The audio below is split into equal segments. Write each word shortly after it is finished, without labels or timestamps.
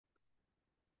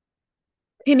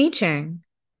Cherng,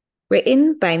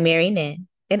 written by Nhin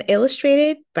and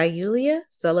illustrated by Yuliia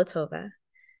Zolotova.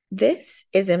 This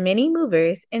is a mini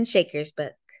movers and shakers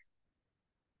book.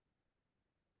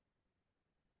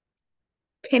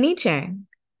 Cherng.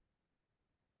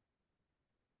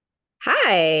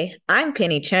 Hi, I'm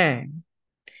Cherng.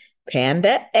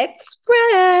 Panda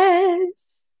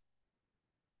Express.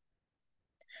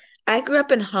 I grew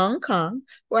up in Hong Kong,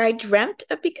 where I dreamt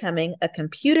of becoming a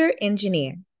computer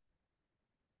engineer.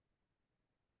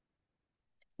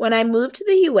 When I moved to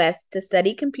the US to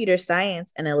study computer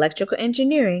science and electrical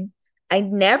engineering, I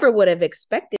never would have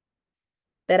expected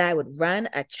that I would run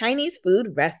a Chinese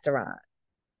food restaurant.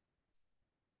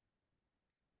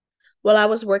 While I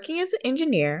was working as an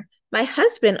engineer, my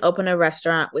husband opened a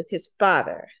restaurant with his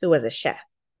father, who was a chef.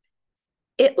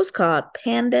 It was called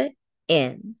Panda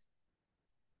Inn.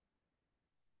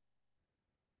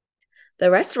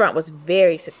 The restaurant was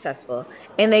very successful,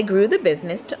 and they grew the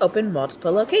business to open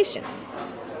multiple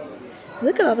locations.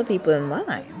 Look at all the people in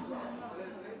line.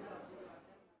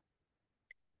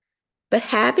 But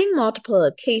having multiple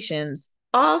locations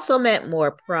also meant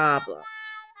more problems.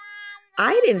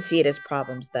 I didn't see it as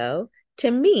problems, though. To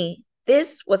me,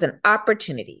 this was an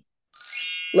opportunity.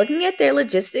 Looking at their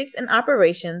logistics and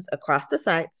operations across the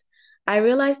sites, I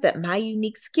realized that my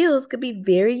unique skills could be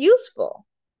very useful.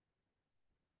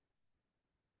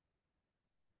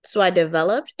 So I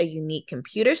developed a unique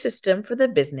computer system for the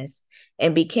business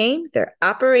and became their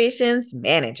operations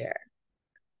manager.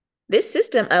 This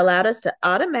system allowed us to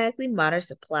automatically monitor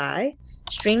supply,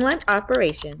 streamline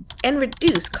operations, and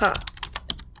reduce costs.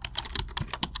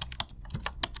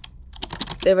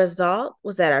 The result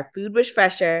was that our food was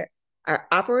fresher, our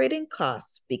operating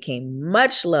costs became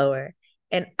much lower,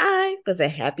 and I was a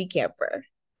happy camper.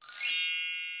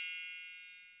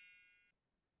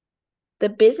 The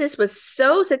business was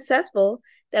so successful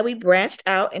that we branched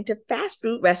out into fast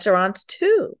food restaurants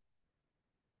too.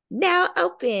 Now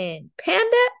open,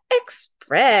 Panda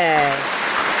Express.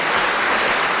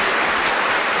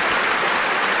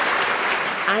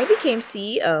 I became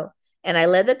CEO, and I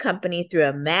led the company through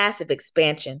a massive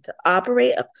expansion to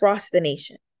operate across the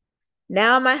nation.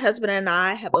 Now my husband and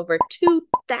I have over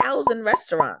 2,000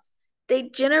 restaurants. They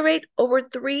generate over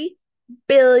 $3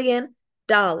 billion,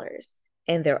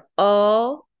 and they're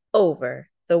all over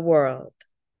the world.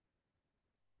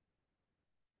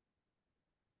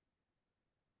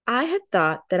 I had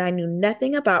thought that I knew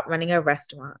nothing about running a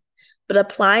restaurant, but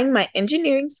applying my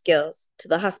engineering skills to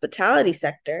the hospitality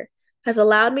sector has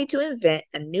allowed me to invent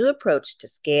a new approach to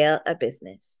scale a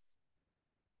business.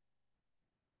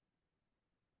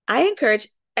 I encourage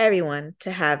everyone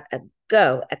to have a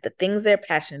go at the things they're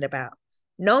passionate about,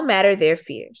 no matter their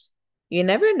fears. You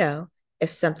never know if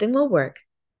something will work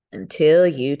until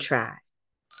you try.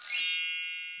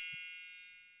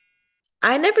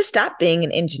 I never stopped being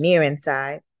an engineer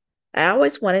inside. I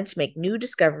always wanted to make new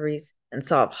discoveries and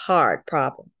solve hard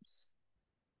problems.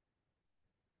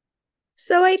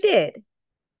 So I did.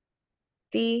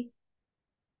 The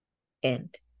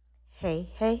end. Hey,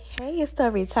 hey, hey, it's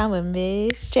story time with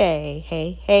Miss J.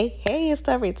 Hey, hey, hey, it's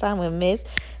story time with Miss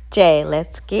J.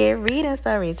 Let's get reading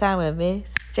story time with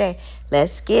Miss J.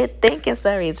 Let's get thinking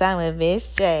story time with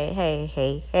Miss J. Hey,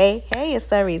 hey, hey, hey, it's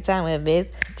story time with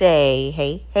Miss J.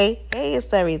 Hey, hey, hey, it's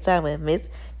story time with Miss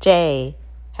J.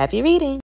 Happy reading.